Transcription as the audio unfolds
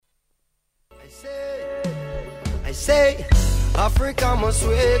I say, Africa must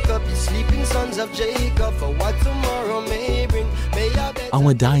wake up, the sleeping sons of Jacob, for what tomorrow may bring.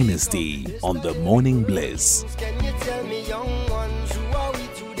 Our Dynasty on the Morning Bliss. Can you tell me, young ones, who are we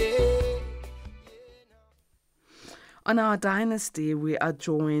today? On our Dynasty, we are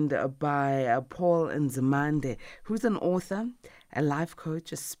joined by Paul Nzimande, who's an author, a life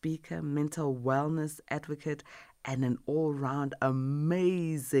coach, a speaker, mental wellness advocate, and an all-round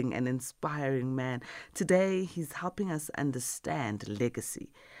amazing and inspiring man. Today, he's helping us understand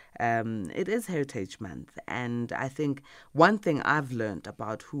legacy. It is Heritage Month, and I think one thing I've learned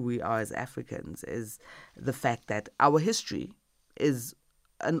about who we are as Africans is the fact that our history is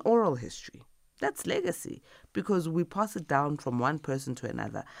an oral history. That's legacy, because we pass it down from one person to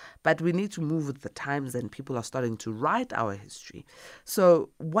another. But we need to move with the times, and people are starting to write our history. So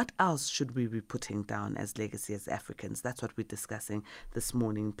what else should we be putting down as legacy as Africans? That's what we're discussing this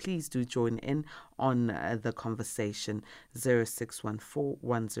morning. Please do join in on the conversation.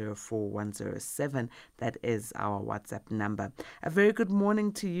 0614104107. That is our WhatsApp number. A very good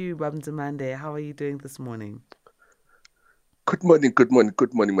morning to you, Nzimande. How are you doing this morning? Good morning,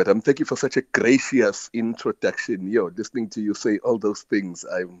 madam. Thank you for such a gracious introduction. Listening to you say all those things,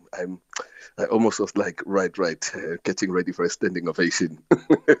 I almost was like, right, getting ready for a standing ovation.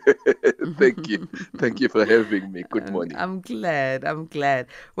 Thank you for having me. Good morning. I'm glad.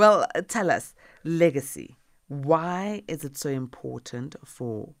 Well, tell us, legacy. Why is it so important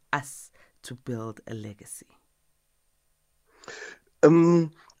for us to build a legacy?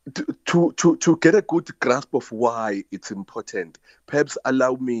 To get a good grasp of why it's important, perhaps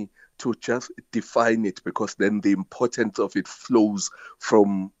allow me to just define it, because then the importance of it flows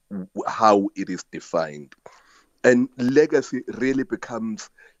from how it is defined. And legacy really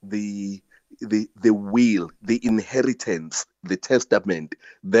becomes the will, the inheritance, the testament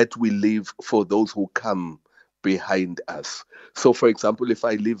that we leave for those who come behind us. So, for example, if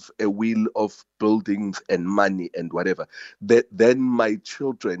I leave a will of buildings and money and whatever, then my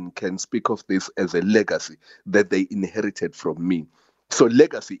children can speak of this as a legacy that they inherited from me. So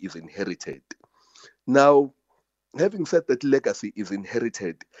legacy is inherited. Now, having said that legacy is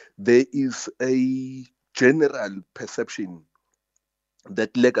inherited, there is a general perception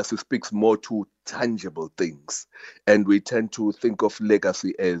that legacy speaks more to tangible things. And we tend to think of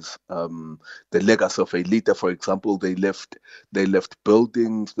legacy as the legacy of a leader. For example, they left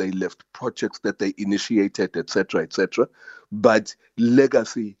buildings, they left projects that they initiated, etc., etc. But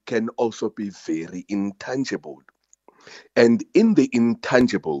legacy can also be very intangible. And in the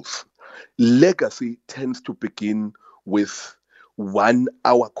intangibles, legacy tends to begin with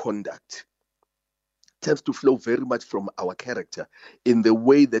our conduct. Tends to flow very much from our character in the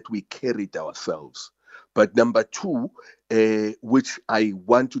way that we carried ourselves. But number two, which I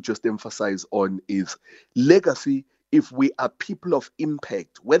want to just emphasize on, is legacy. If we are people of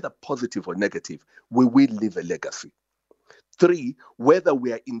impact, whether positive or negative, we will leave a legacy. Three, whether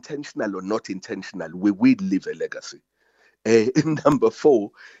we are intentional or not intentional, we will leave a legacy. Number four,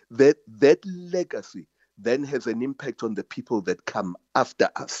 that legacy then has an impact on the people that come after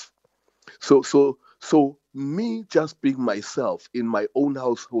us. So me just being myself in my own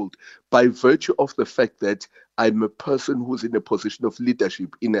household, by virtue of the fact that I'm a person who's in a position of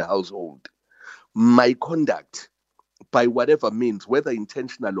leadership in a household, my conduct, by whatever means, whether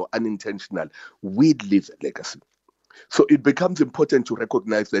intentional or unintentional, will leave a legacy. So it becomes important to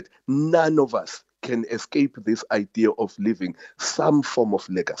recognize that none of us can escape this idea of leaving some form of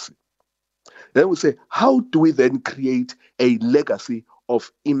legacy. Then we say, how do we then create a legacy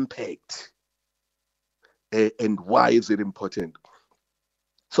of impact? And why is it important?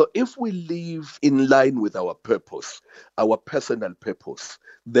 So if we live in line with our purpose, our personal purpose,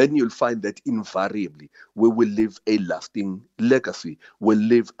 then you'll find that invariably we will live a lasting legacy. We'll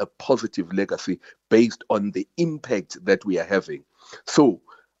live a positive legacy based on the impact that we are having. So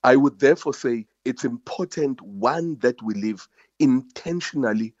I would therefore say it's important, one, that we live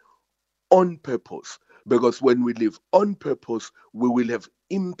intentionally on purpose. Because when we live on purpose, we will have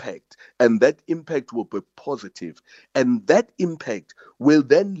impact, and that impact will be positive. And that impact will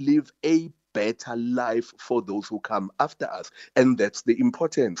then live a better life for those who come after us. And that's the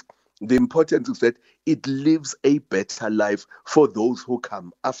importance. The importance is that it lives a better life for those who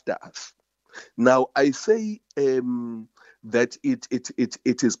come after us. Now, I say that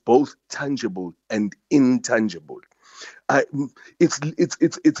it is both tangible and intangible.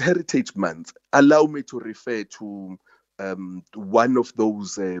 It's Heritage Month. Allow me to refer to one of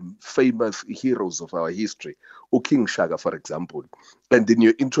those famous heroes of our history, King Shaka, for example. And in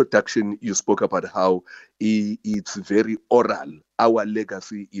your introduction, you spoke about how it's very oral. Our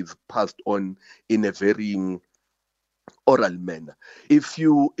legacy is passed on in a very oral manner. If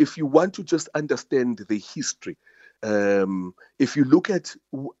you want to just understand the history, if you look at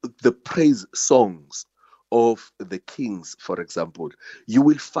the praise songs of the kings, for example, you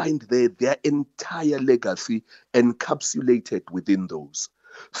will find their entire legacy encapsulated within those.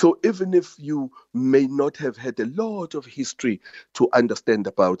 So even if you may not have had a lot of history to understand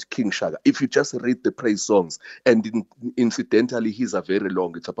about King Shaka, if you just read the praise songs, and incidentally, his are very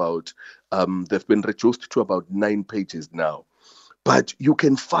long. It's about they've been reduced to about 9 pages now. But you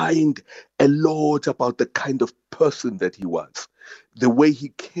can find a lot about the kind of person that he was, the way he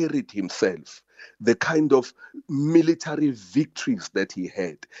carried himself, the kind of military victories that he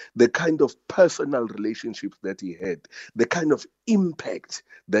had, the kind of personal relationships that he had, the kind of impact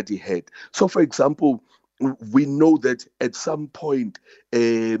that he had. So, for example, we know that at some point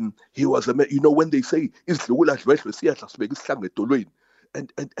he was a man, when they say, and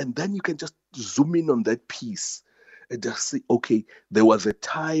then you can just zoom in on that piece and just see, okay, there was a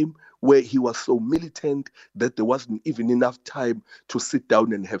time where he was so militant that there wasn't even enough time to sit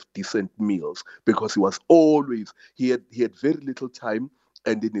down and have decent meals, because he had very little time,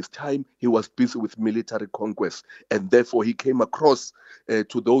 and in his time he was busy with military conquest, and therefore he came across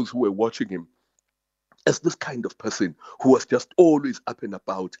to those who were watching him as this kind of person who was just always up and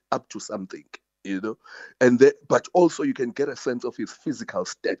about, up to something, but also you can get a sense of his physical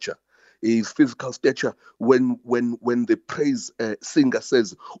stature. When the praise singer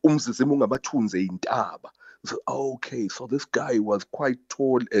says, so, okay, so this guy was quite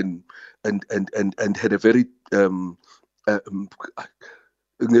tall and had a very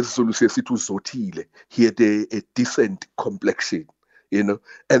he had a decent complexion, and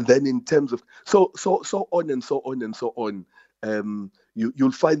then in terms of so on and so on and so on.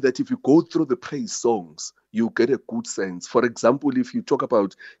 You'll find that if you go through the praise songs, you get a good sense. For example, if you talk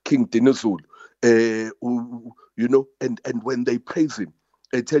about King Dinuzulu, and when they praise him,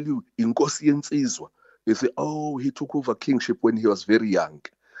 they tell you, Inkosi Yensizwa, they say, oh, he took over kingship when he was very young.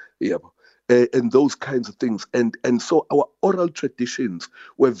 Yeah. And those kinds of things. And so our oral traditions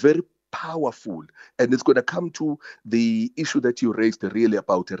were very powerful. And it's going to come to the issue that you raised really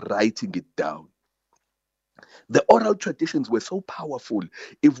about writing it down. The oral traditions were so powerful.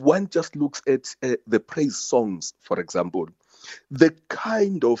 If one just looks at the praise songs, for example, the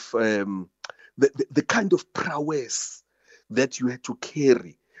kind of prowess that you had to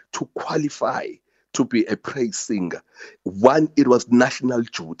carry to qualify to be a praise singer. One, it was national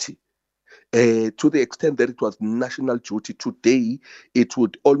duty. To the extent that it was national duty, today it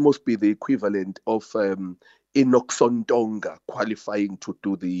would almost be the equivalent of Enoch Sontonga qualifying to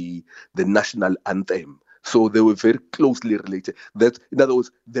do the national anthem. So they were very closely related. That, in other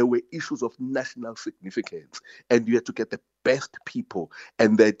words, there were issues of national significance, and you had to get the best people,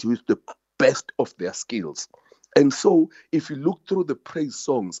 and that used the best of their skills. And so, if you look through the praise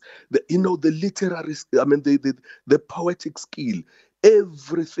songs, the literary, the poetic skill,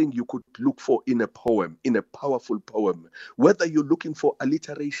 everything you could look for in a poem, in a powerful poem, whether you're looking for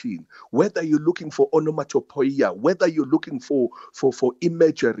alliteration, whether you're looking for onomatopoeia, whether you're looking for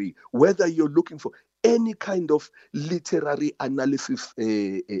imagery, whether you're looking for any kind of literary analysis,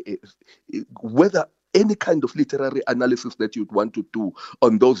 whether any kind of literary analysis that you'd want to do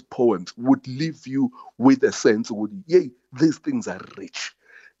on those poems would leave you with a sense, these things are rich.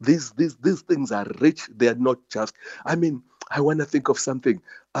 These things are rich. They are not just, I want to think of something.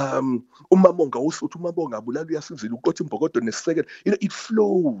 It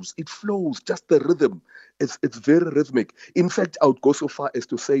flows, just the rhythm. It's very rhythmic. In fact, I would go so far as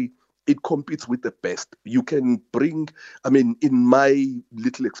to say it competes with the best. You can bring, in my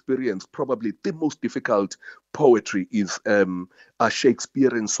little experience, probably the most difficult poetry is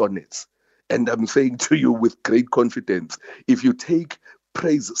Shakespearean sonnets. And I'm saying to you with great confidence, if you take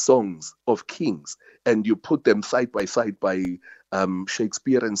praise songs of kings and you put them side by side by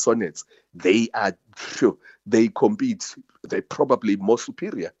Shakespearean sonnets, they compete. They're probably more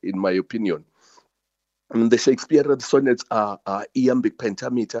superior, in my opinion. The Shakespearean sonnets are iambic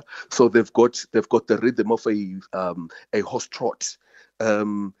pentameter, so they've got the rhythm of a horse trot,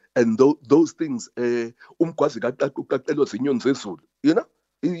 and those things. You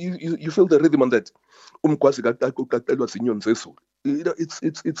feel the rhythm on that. It's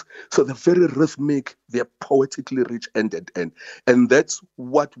so they're very rhythmic. They're poetically rich, and that's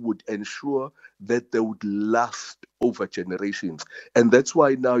what would ensure that they would last over generations. And that's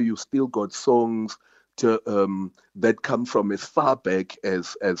why now you still got songs that come from as far back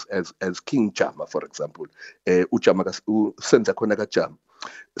as King Jama, for example. Ujama senza khona kaJama.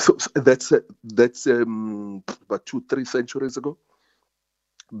 So that's about 2-3 centuries ago.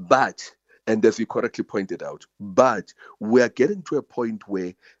 But, and as you correctly pointed out, but we are getting to a point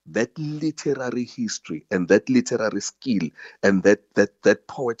where that literary history and that literary skill and that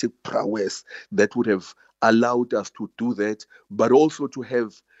poetic prowess that would have allowed us to do that, but also to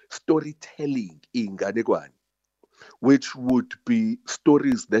have storytelling in Ganegwan, which would be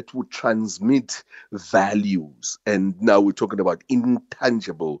stories that would transmit values. And now we're talking about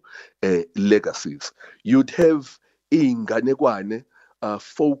intangible legacies. You'd have Inganekwane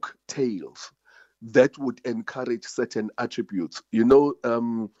folk tales that would encourage certain attributes.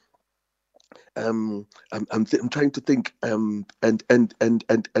 I'm trying to think, and I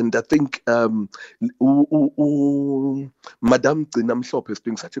think Madame Dinamshop is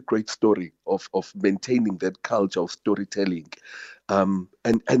doing such a great story of maintaining that culture of storytelling.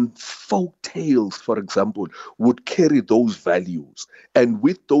 And folk tales, for example, would carry those values. And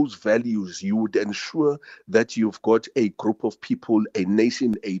with those values, you would ensure that you've got a group of people, a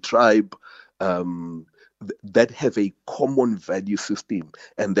nation, a tribe, that have a common value system.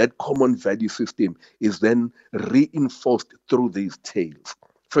 And that common value system is then reinforced through these tales.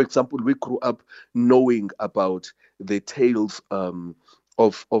 For example, we grew up knowing about the tales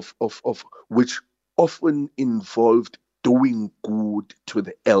of which often involved doing good to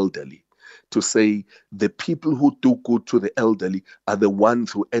the elderly. To say the people who do good to the elderly are the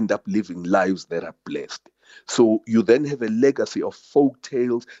ones who end up living lives that are blessed. So you then have a legacy of folk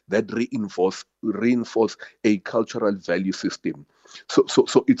tales that reinforce a cultural value system.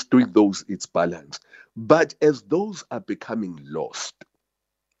 So it's doing those, it's balance. But as those are becoming lost,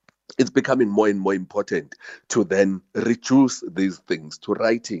 it's becoming more and more important to then reduce these things to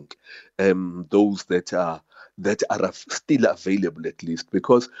writing those that are still available, at least,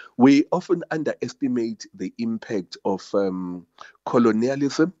 because we often underestimate the impact of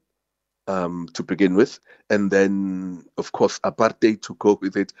colonialism to begin with, and then of course apartheid to go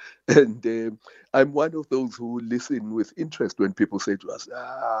with it. And I'm one of those who listen with interest when people say to us,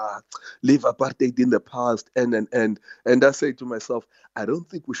 leave apartheid in the past, and I say to myself, I don't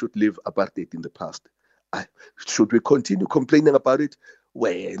think we should leave apartheid in the past. Should we continue complaining about it?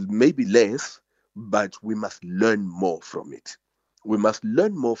 Well, maybe less, but we must learn more from it. We must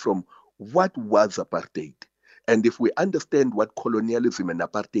learn more from what was apartheid. And if we understand what colonialism and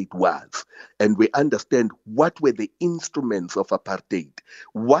apartheid was, and we understand what were the instruments of apartheid,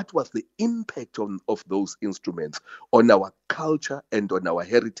 what was the impact of those instruments on our culture and on our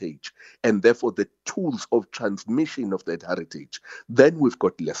heritage, and therefore the tools of transmission of that heritage, then we've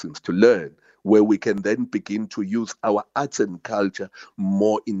got lessons to learn where we can then begin to use our arts and culture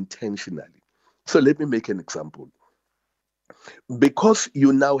more intentionally. So let me make an example. Because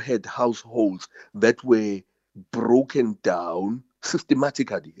you now had households that were broken down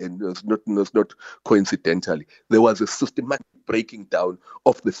systematically, and it's not coincidentally. There was a systematic breaking down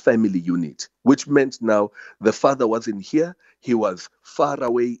of the family unit, which meant now the father wasn't here, he was far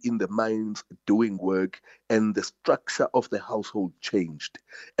away in the mines doing work, and the structure of the household changed.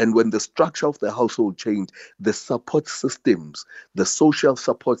 And when the structure of the household changed, the support systems, the social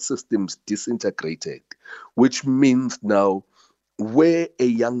support systems disintegrated, which means now where a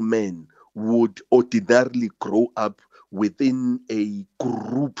young man would ordinarily grow up within a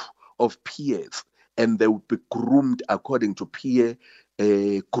group of peers, and they would be groomed according to peer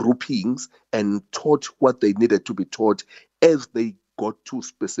groupings and taught what they needed to be taught as they got to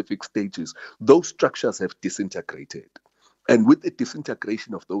specific stages. Those structures have disintegrated. And with the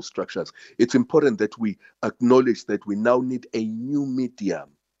disintegration of those structures, it's important that we acknowledge that we now need a new medium,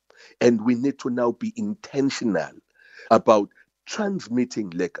 and we need to now be intentional about transmitting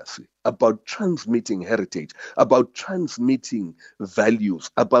legacy, about transmitting heritage, about transmitting values,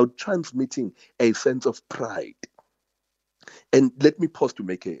 about transmitting a sense of pride. And let me pause to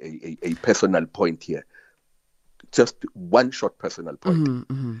make a personal point here. Just one short personal point.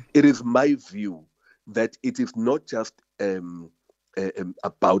 It is my view that it is not just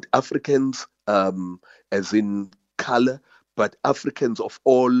about Africans as in color, but Africans of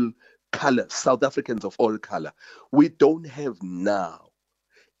all color, South Africans of all color. We don't have now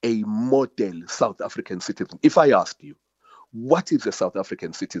a model South African citizen. If I ask you, what is a South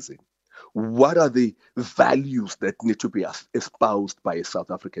African citizen? What are the values that need to be espoused by a South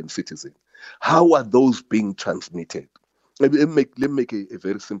African citizen? How are those being transmitted? Let me make a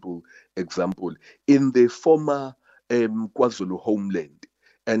very simple example. In the former KwaZulu homeland,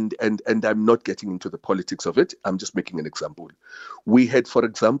 and I'm not getting into the politics of it. I'm just making an example. We had, for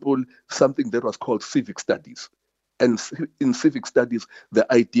example, something that was called civic studies. And in civic studies, the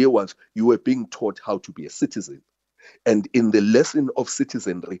idea was you were being taught how to be a citizen. And in the lesson of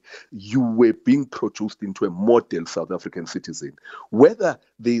citizenry, you were being produced into a model South African citizen. Whether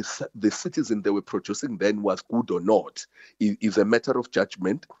the citizen they were producing then was good or not is a matter of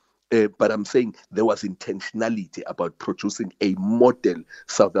judgment. But I'm saying there was intentionality about producing a model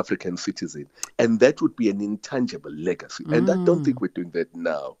South African citizen. And that would be an intangible legacy. And I don't think we're doing that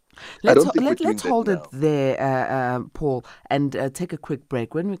now. Let's hold it there, Paul, and take a quick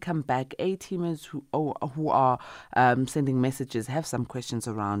break. When we come back, A-teamers who are sending messages have some questions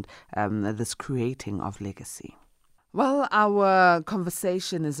around this creating of legacy. Well, our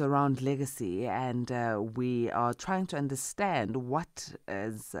conversation is around legacy, and we are trying to understand what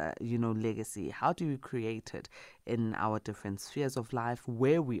is, legacy. How do we create it in our different spheres of life,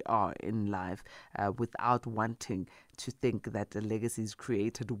 where we are in life, without wanting to think that a legacy is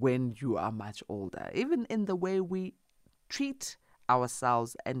created when you are much older, even in the way we treat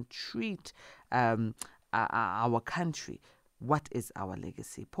ourselves and treat our country. What is our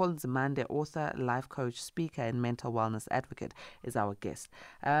legacy? Paul Nzimande, author, life coach, speaker, and mental wellness advocate, is our guest.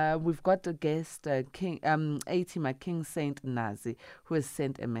 We've got a guest, A-teamer King Saint Nazi, who has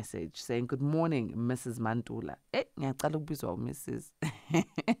sent a message saying, "Good morning, Mrs. Mantula." Mrs.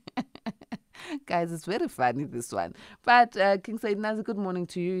 Guys, it's very funny, this one. But King Saint Nazi, good morning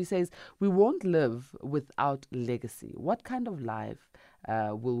to you. He says, "We won't live without legacy. What kind of life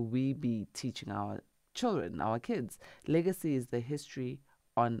will we be teaching our children, our kids? Legacy is the history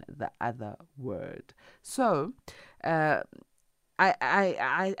on the other word." So I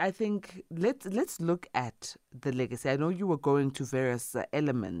think let's look at the legacy. I know you were going to various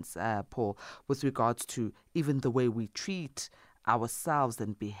elements, Paul, with regards to even the way we treat ourselves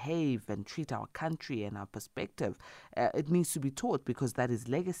and behave and treat our country and our perspective. It needs to be taught because that is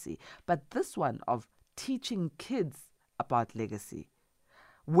legacy. But this one of teaching kids about legacy,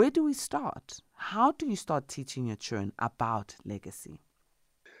 where do we start? How do you start teaching your children about legacy?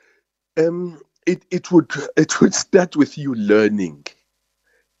 It would start with you learning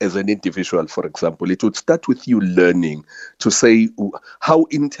as an individual, for example. It would start with you learning to say, how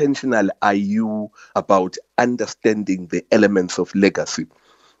intentional are you about understanding the elements of legacy?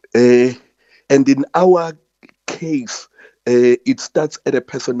 And in our case, it starts at a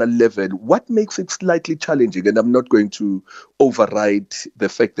personal level. What makes it slightly challenging, and I'm not going to override the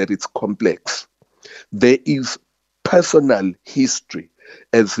fact that it's complex, there is personal history,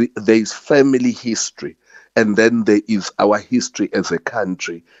 there is family history, and then there is our history as a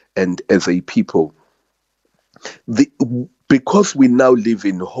country and as a people. Because we now live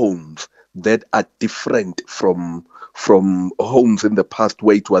in homes that are different from homes in the past,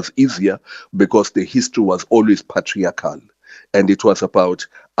 where it was easier because the history was always patriarchal. And it was about,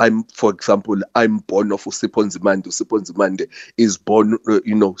 for example, I'm born of Sipho Nzimande. Sipho Nzimande is born,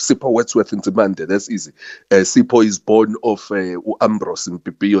 Sipho Wordsworth Nzimande. That's easy. Sipho is born of Ambrose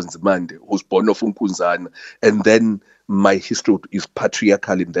Mpipiyo Nzimande, who's born of Nkunzana. And then my history is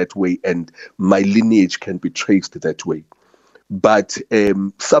patriarchal in that way, and my lineage can be traced that way. But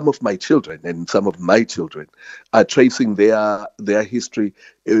some of my children and some of my children are tracing their history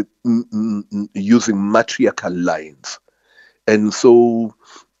using matriarchal lines. And so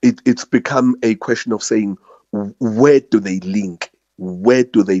it's become a question of saying, where do they link? Where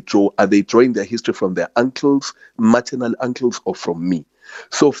do they draw? Are they drawing their history from their uncles, maternal uncles, or from me?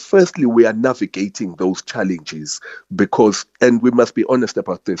 So firstly, we are navigating those challenges because, and we must be honest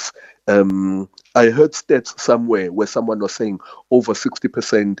about this, I heard stats somewhere where someone was saying over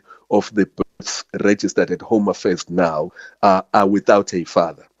 60% of the births registered at Home Affairs now are without a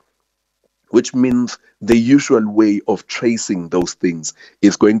father, which means the usual way of tracing those things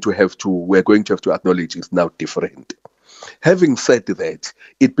we're going to have to acknowledge is now different. Having said that,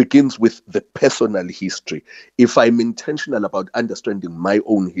 it begins with the personal history. If I'm intentional about understanding my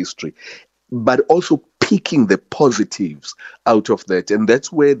own history, but also picking the positives out of that. And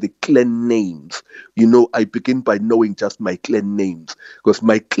that's where the clan names, I begin by knowing just my clan names, because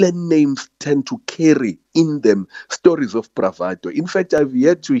my clan names tend to carry in them stories of bravado. In fact, I've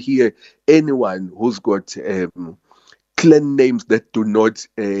yet to hear anyone who's got clan names that do not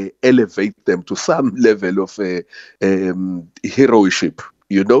elevate them to some level of heroeship.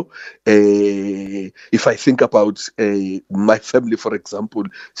 You know, if I think about my family, for example,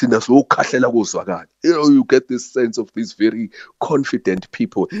 you know, you get this sense of these very confident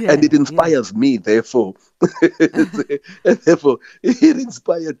people, and it inspires me. Therefore, and therefore, it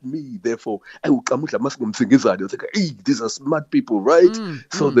inspired me. Therefore, I was like, hey, these are smart people, right?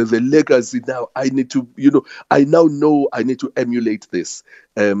 So there's a legacy now. I need to, you know, I now know I need to emulate this.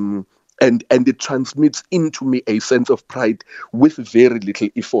 And it transmits into me a sense of pride with very little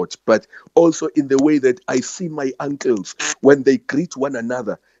effort, but also in the way that I see my uncles when they greet one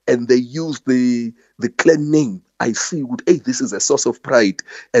another and they use the clan name. I see, hey, this is a source of pride,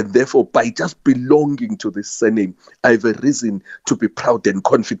 and therefore, by just belonging to this surname, I have a reason to be proud and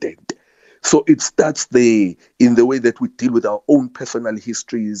confident. So it starts there in the way that we deal with our own personal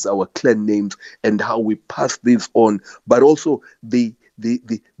histories, our clan names, and how we pass these on, but also the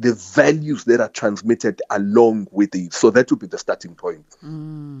values that are transmitted along with it. So that would be the starting point.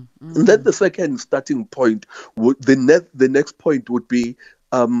 And then the second starting point would the next point would be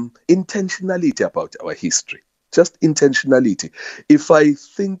intentionality about our history. Just intentionality. If I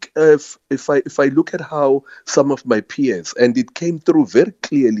think if I look at how some of my peers, and it came through very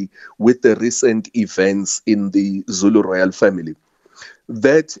clearly with the recent events in the Zulu royal family,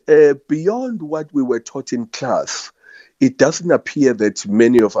 that beyond what we were taught in class, it doesn't appear that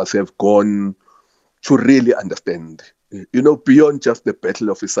many of us have gone to really understand, you know, beyond just the Battle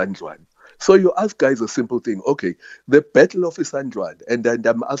of Isandlwana. So you ask guys a simple thing, okay, the Battle of Isandlwana, and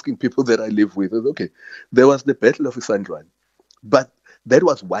I'm asking people that I live with, okay, there was the Battle of Isandlwana, but that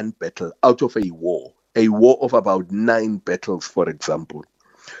was one battle out of a war of about 9 battles, for example.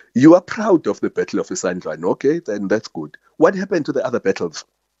 You are proud of the Battle of Isandlwana, okay, then that's good. What happened to the other battles?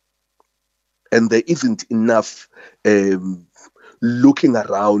 And there isn't enough looking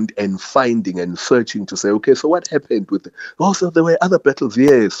around and finding and searching to say, okay, so what happened with also there were other battles,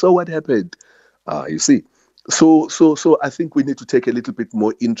 yes, so what happened? You see. So I think we need to take a little bit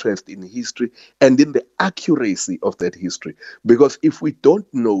more interest in history and in the accuracy of that history. Because if we don't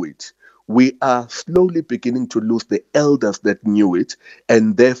know it, we are slowly beginning to lose the elders that knew it,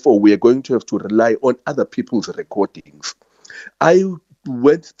 and therefore we are going to have to rely on other people's recordings. I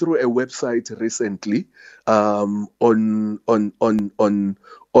went through a website recently on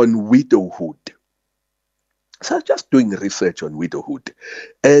widowhood. So I was just doing research on widowhood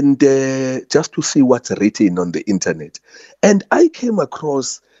and just to see what's written on the internet. And I came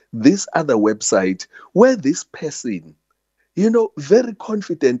across this other website where this person, you know, very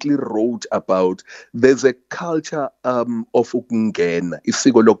confidently wrote about there's a culture of ukungena,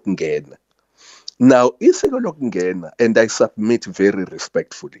 isiko lokungena. Now, isiko lokungena, and I submit very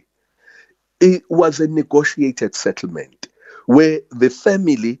respectfully, it was a negotiated settlement where the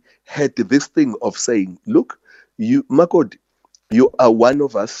family had this thing of saying, look, you, Makod, you are one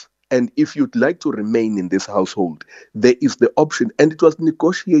of us, and if you'd like to remain in this household, there is the option, and it was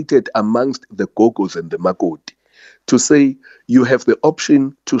negotiated amongst the Gogos and the Makoti, to say you have the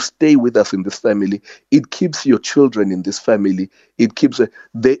option to stay with us in this family. It keeps your children in this family. It keeps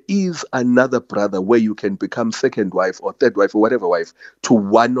there is another brother where you can become second wife or third wife or whatever wife to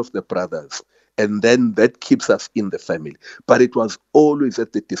one of the brothers. And then that keeps us in the family. But it was always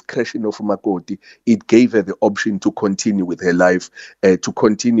at the discretion of Makoti. It gave her the option to continue with her life, to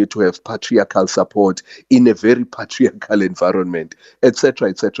continue to have patriarchal support in a very patriarchal environment, etc.,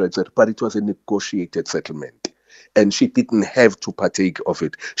 etc., etc. But it was a negotiated settlement. And she didn't have to partake of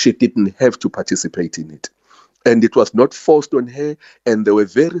it. She didn't have to participate in it. And it was not forced on her. And there were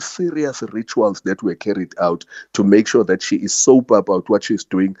very serious rituals that were carried out to make sure that she is sober about what she's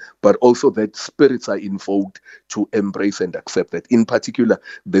doing, but also that spirits are invoked to embrace and accept that. In particular,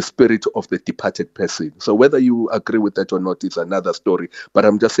 the spirit of the departed person. So whether you agree with that or not is another story. But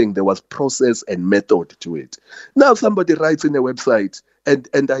I'm just saying there was process and method to it. Now somebody writes in a website,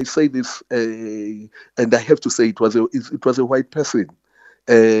 and I say this, and I have to say it was a white person.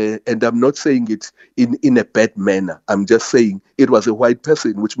 And I'm not saying it in a bad manner. I'm just saying it was a white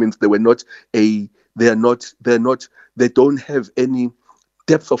person, which means they don't have any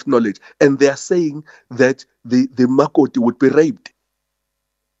depth of knowledge. And they are saying that the Makoti would be raped.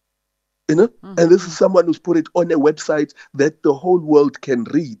 You know, and this is someone who's put it on a website that the whole world can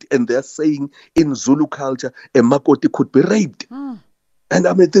read. And they're saying in Zulu culture, a Makoti could be raped. And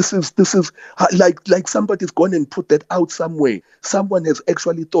I mean, this is like somebody's gone and put that out somewhere. Someone has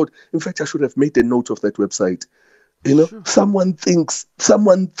actually thought, in fact, I should have made a note of that website. You know, Sure. someone think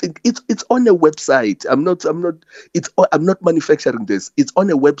it's on a website. I'm not manufacturing this. It's on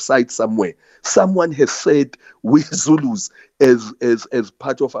a website somewhere. Someone has said we Zulus, as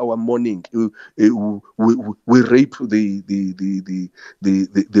part of our mourning, we rape the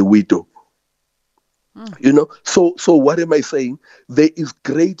widow. Mm. You know, so what am I saying? There is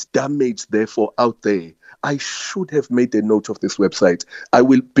great damage therefore out there. I should have made a note of this website. I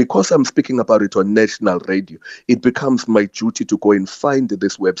will, because I'm speaking about it on national radio, it becomes my duty to go and find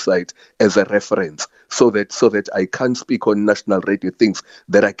this website as a reference, so that I can't speak on national radio things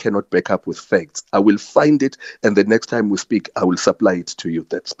that I cannot back up with facts. I will find it, and the next time we speak, I will supply it to you,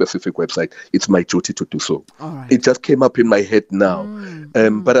 that specific website. It's my duty to do so. All right. It just came up in my head now.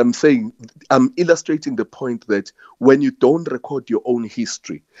 Mm, But I'm saying, I'm illustrating the point that when you don't record your own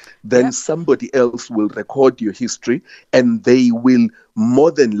history, then Yep. somebody else will record your history, and they will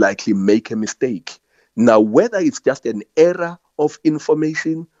more than likely make a mistake. Now, whether it's just an error of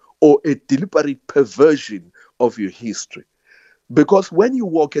information or a deliberate perversion of your history. Because when you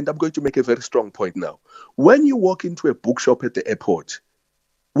walk, and I'm going to make a very strong point now, when you walk into a bookshop at the airport,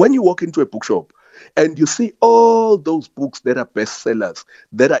 when you walk into a bookshop and you see all those books that are bestsellers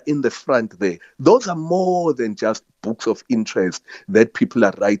that are in the front there, those are more than just books of interest that people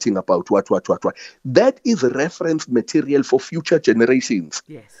are writing about what. That is reference material for future generations.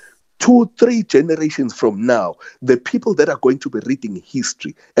 yes. 2, 3 generations from now, the people that are going to be reading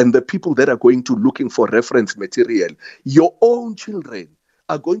history and the people that are going to looking for reference material, your own children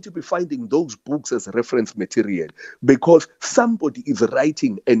are going to be finding those books as reference material, because somebody is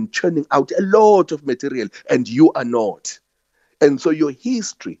writing and churning out a lot of material and you are not. And so your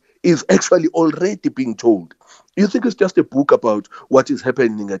history is actually already being told. You think it's just a book about what is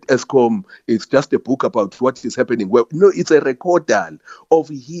happening at ESCOM? It's just a book about what is happening. Well, no, it's a recordal of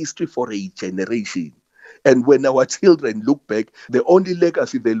history for a generation. And when our children look back, the only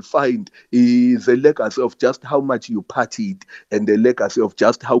legacy they'll find is a legacy of just how much you partied, and the legacy of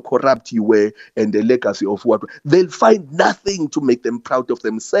just how corrupt you were, and the legacy of what. They'll find nothing to make them proud of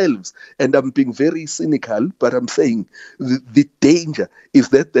themselves. And I'm being very cynical, but I'm saying the danger is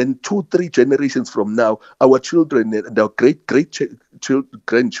that then 2, 3 generations from now, our children and our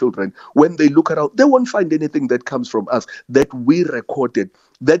grandchildren, when they look around, they won't find anything that comes from us that we recorded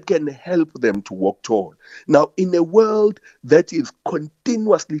that can help them to walk tall. Now, in a world that is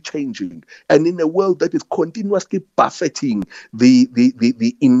continuously changing, and in a world that is continuously buffeting the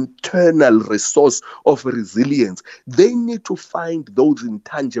internal resource of resilience, they need to find those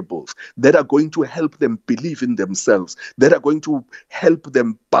intangibles that are going to help them believe in themselves, that are going to help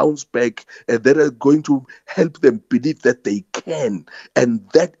them bounce back, that are going to help them believe that they can. And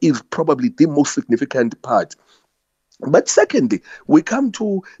that is probably the most significant part. But secondly, we come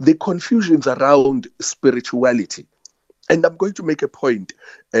to the confusions around spirituality. And I'm going to make a point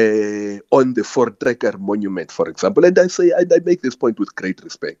on the Voortrekker monument, for example. And I make this point with great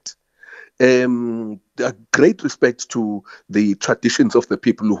respect. Great respect to the traditions of the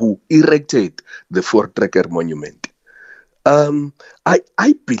people who erected the Voortrekker monument.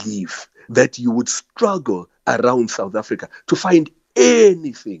 I believe that you would struggle around South Africa to find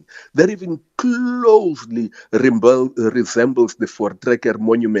anything that even closely resembles the Voortrekker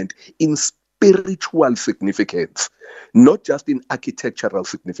monument in spiritual significance, not just in architectural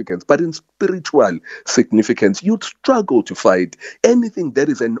significance, but in spiritual significance. You'd struggle to find anything that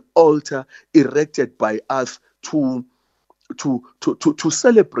is an altar erected by us to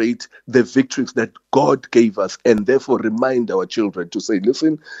celebrate the victories that God gave us, and therefore remind our children to say,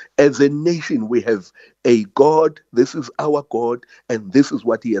 listen, as a nation, we have a God, this is our God, and this is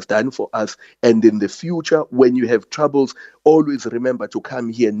what he has done for us. And in the future, when you have troubles, always remember to come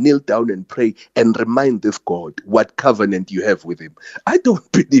here, kneel down and pray, and remind this God what covenant you have with him. I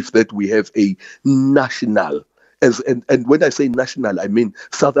don't believe that we have a national, and when I say national, I mean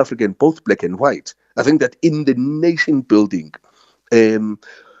South African, both black and white. I think that in the nation building,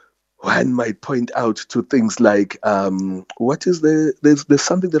 one might point out to things like there's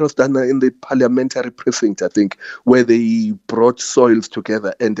something that was done in the parliamentary precinct, I think, where they brought soils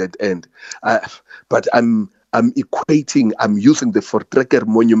together end at end. But I'm using the Voortrekker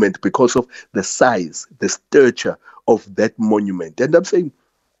monument because of the size, the stature of that monument, and I'm saying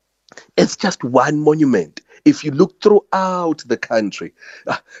it's just one monument. If you look throughout the country,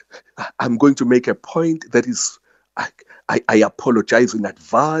 I'm going to make a point that is, I apologize in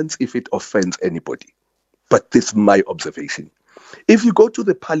advance if it offends anybody, but this is my observation. If you go to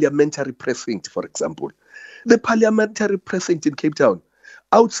the parliamentary precinct, for example, the parliamentary precinct in Cape Town,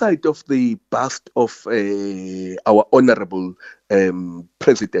 outside of the bust of our honorable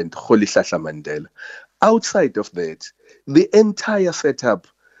President Rolihlahla Mandela, Outside of that, the entire setup,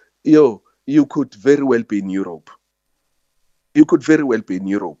 you could very well be in Europe. You could very well be in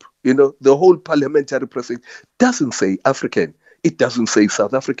Europe. The whole parliamentary precinct doesn't say African. It doesn't say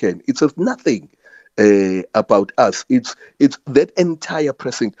South African. It says nothing about us. It's that entire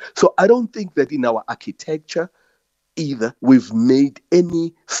precinct. So I don't think that in our architecture either we've made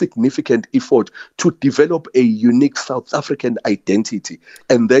any significant effort to develop a unique South African identity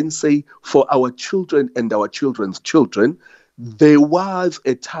and then say for our children and our children's children, there was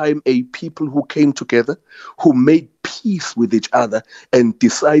a time a people who came together, who made peace with each other and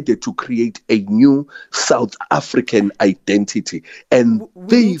decided to create a new South African identity. And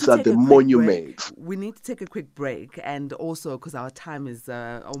these are the monuments. We need to take a quick break, and also because our time is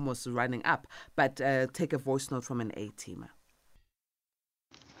almost running up, but take a voice note from an A-teamer.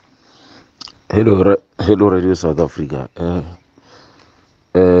 Hello, Radio South Africa.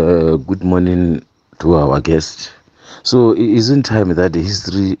 Good morning to our guest. So isn't time that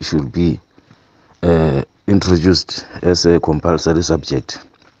history should be introduced as a compulsory subject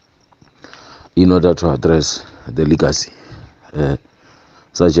in order to address the legacy,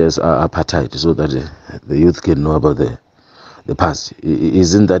 such as apartheid, so that the youth can know about the past?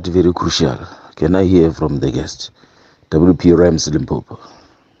 Isn't that very crucial? Can I hear from the guest? WP Rams Limpopo.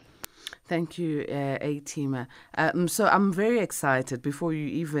 Thank you, A-teamer. So I'm very excited, before you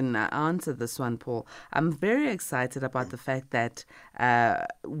even answer this one, Paul, I'm very excited about the fact that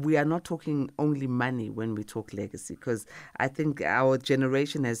we are not talking only money when we talk legacy, because I think our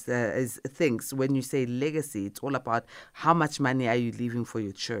generation thinks when you say legacy, it's all about how much money are you leaving for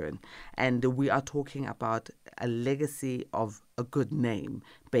your children. And we are talking about a legacy of a good name,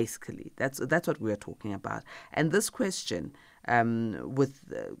 basically. That's what we are talking about. And this question, with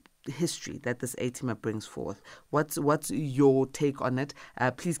history that this A-teamer brings forth, what's your take on it?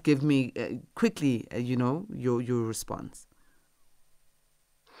 Please give me quickly, your response.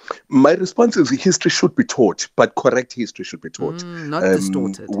 My response is history should be taught, but correct history should be taught. Not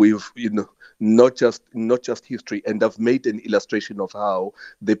distorted. Not just history. And I've made an illustration of how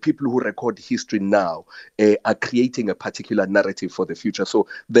the people who record history now are creating a particular narrative for the future. So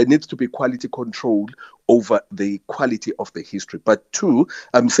there needs to be quality control over the quality of the history. But two,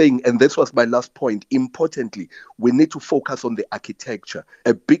 I'm saying, and this was my last point, importantly, we need to focus on the architecture,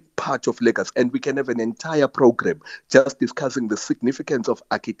 a big part of legacy. And we can have an entire program just discussing the significance of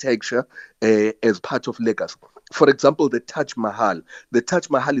architecture as part of legacy. For example, the Taj Mahal. The Taj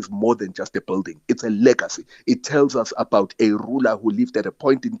Mahal is more than just a building. It's a legacy. It tells us about a ruler who lived at a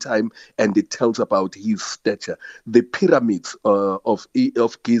point in time, and it tells about his stature. The pyramids of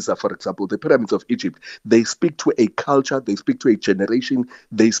Giza, for example, the pyramids of Egypt, they speak to a culture, they speak to a generation,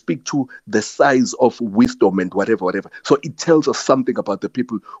 they speak to the size of wisdom and whatever. So it tells us something about the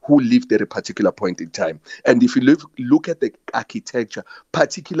people who lived at a particular point in time. And if you look at the architecture,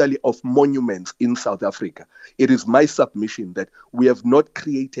 particularly of monuments in South Africa, it is my submission that we have not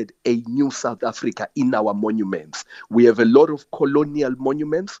created a new South Africa in our monuments. We have a lot of colonial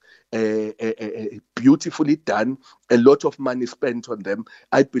monuments, beautifully done, a lot of money spent on them.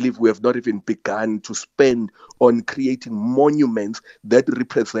 I believe we have not even begun to spend on creating monuments that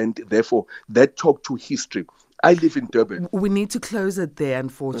represent, therefore, that talk to history. I live in Durban. We need to close it there,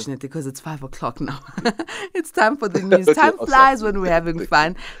 unfortunately, because it's 5 o'clock now. It's time for the news. Time flies when we're having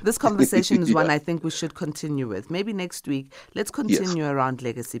fun. This conversation is one I think we should continue with. Maybe next week, let's continue around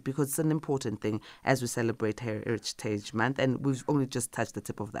legacy, because it's an important thing as we celebrate Heritage Month, and we've only just touched the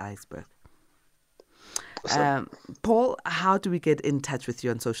tip of the iceberg. Paul, how do we get in touch with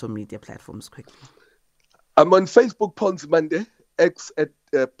you on social media platforms quickly? I'm on Facebook, Paul Nzimande, X at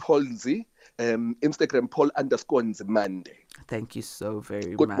Paul Nzi. Instagram, Paul_Nzimande. Thank you so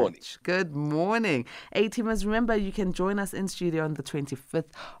very much. Good morning. Good morning. A-teamers, remember you can join us in studio on the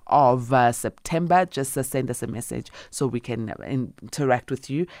 25th of September. Just send us a message so we can interact with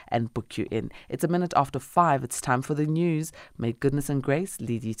you and book you in. It's 5 minutes. It's time for the news. May goodness and grace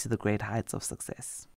lead you to the great heights of success.